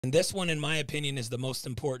And this one, in my opinion, is the most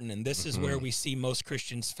important. And this is where we see most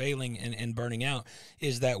Christians failing and burning out,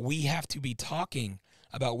 is that we have to be talking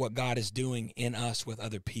about what God is doing in us with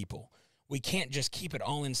other people. We can't just keep it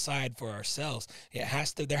all inside for ourselves. There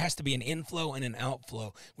has to be an inflow and an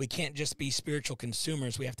outflow. We can't just be spiritual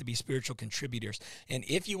consumers. We have to be spiritual contributors. And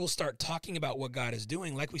if you will start talking about what God is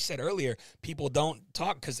doing, like we said earlier, people don't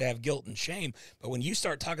talk because they have guilt and shame. But when you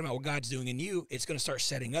start talking about what God's doing in you, it's going to start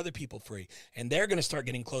setting other people free. And they're going to start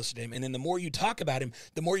getting closer to him. And then the more you talk about him,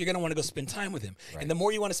 the more you're going to want to go spend time with him. Right. And the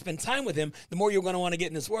more you want to spend time with him, the more you're going to want to get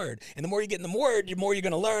in his word. And the more you get in the word, the more you're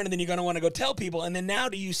going to learn. And then you're going to want to go tell people. And then now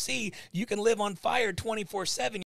do you see you can live on fire 24/7.